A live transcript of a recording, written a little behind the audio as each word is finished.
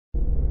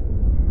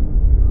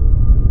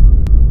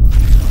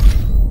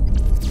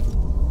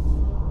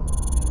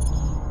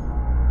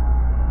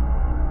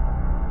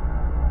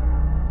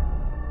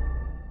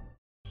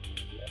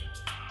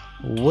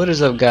What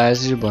is up, guys?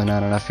 It's your boy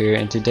NotEnuff here,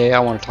 and today I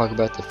want to talk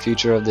about the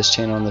future of this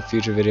channel and the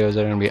future videos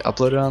that are going to be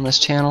uploaded on this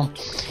channel.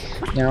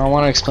 Now I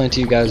want to explain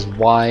to you guys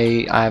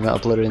why I haven't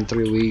uploaded in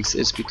 3 weeks.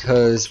 It's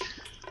because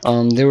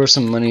there were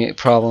some money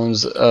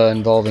problems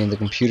involving the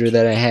computer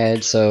that I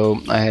had,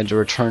 so I had to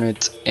return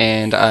it,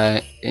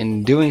 and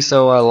in doing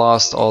so I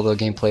lost all the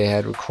gameplay I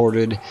had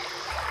recorded,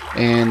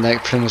 and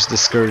that pretty much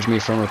discouraged me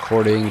from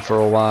recording for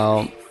a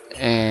while.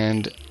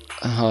 And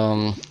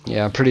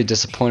yeah, I'm pretty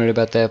disappointed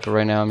about that, but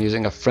right now I'm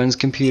using a friend's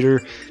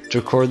computer to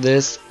record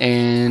this,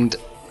 and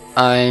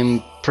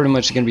I'm pretty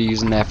much going to be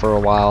using that for a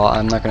while.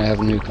 I'm not going to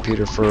have a new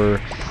computer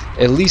for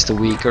at least a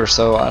week or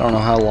so. I don't know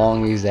how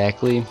long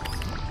exactly,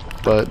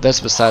 but that's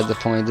beside the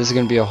point. This is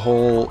going to be a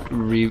whole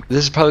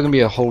this is probably going to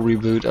be a whole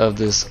reboot of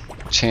this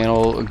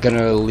channel. I'm going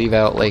to leave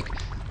out like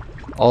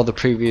all the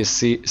previous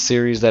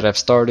series that I've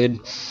started.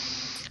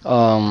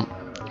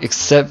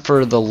 Except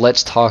for the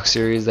Let's Talk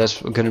series. That's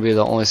going to be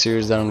the only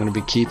series that I'm going to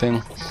be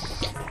keeping.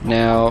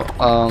 Now,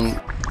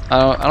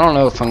 I don't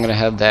know if I'm going to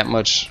have that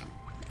much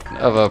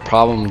of a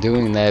problem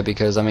doing that,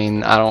 because I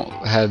mean, I don't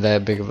have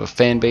that big of a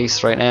fan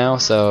base right now,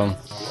 so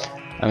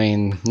I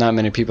mean, not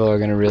many people are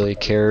going to really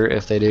care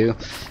if they do.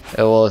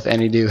 Well, if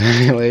any do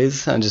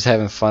anyways. I'm just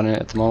having fun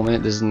at the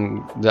moment.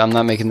 I'm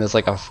not making this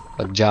like a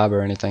job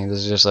or anything. This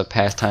is just a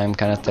pastime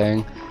kind of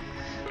thing.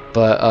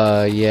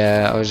 But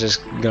yeah, I was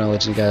just gonna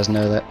let you guys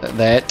know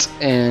that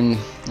and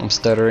I'm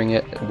stuttering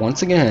it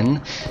once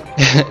again.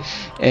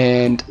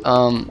 And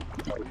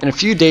in a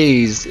few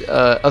days,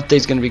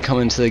 update's gonna be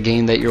coming to the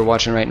game that you're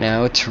watching right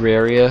now,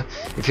 Terraria.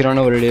 If you don't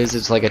know what it is,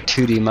 it's like a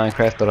 2D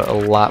Minecraft, but a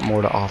lot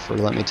more to offer.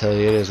 Let me tell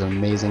you, it is an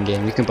amazing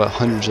game. You can put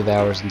hundreds of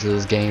hours into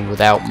this game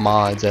without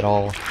mods at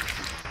all.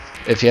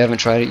 If you haven't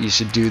tried it, you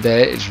should do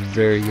that. It's a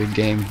very good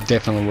game,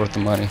 definitely worth the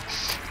money.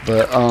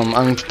 But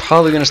I'm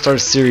probably gonna start a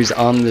series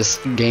on this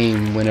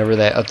game whenever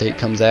that update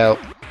comes out.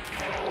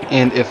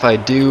 And if I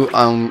do,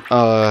 I'm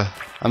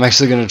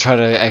actually gonna try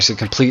to actually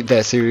complete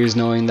that series,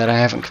 knowing that I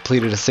haven't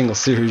completed a single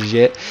series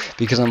yet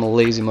because I'm a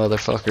lazy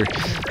motherfucker.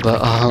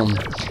 But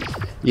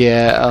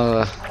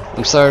yeah,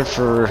 I'm sorry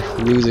for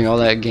losing all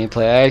that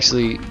gameplay. I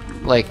actually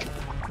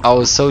I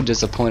was so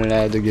disappointed I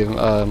had to give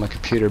my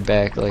computer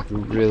back. Like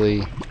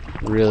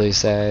really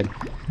sad.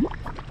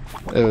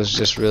 It was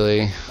just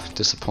really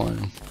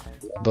disappointing.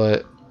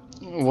 But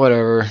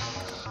whatever,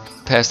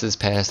 past is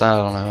past. I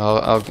don't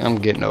know, I'm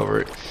getting over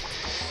it.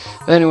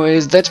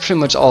 Anyways, that's pretty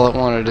much all I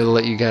wanted to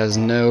let you guys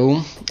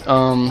know.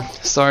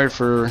 Sorry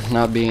for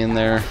not being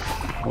there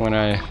when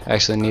I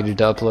actually needed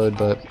to upload,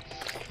 but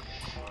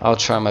I'll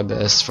try my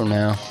best from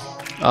now.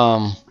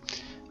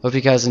 Hope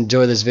you guys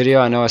enjoy this video.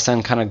 I know I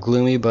sound kind of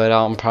gloomy, but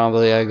I'm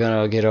probably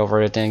gonna get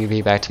over it and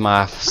be back to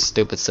my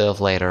stupid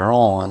self later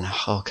on.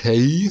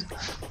 Okay?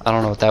 I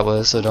don't know what that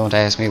was, so don't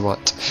ask me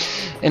what.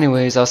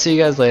 Anyways, I'll see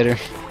you guys later.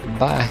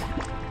 Bye.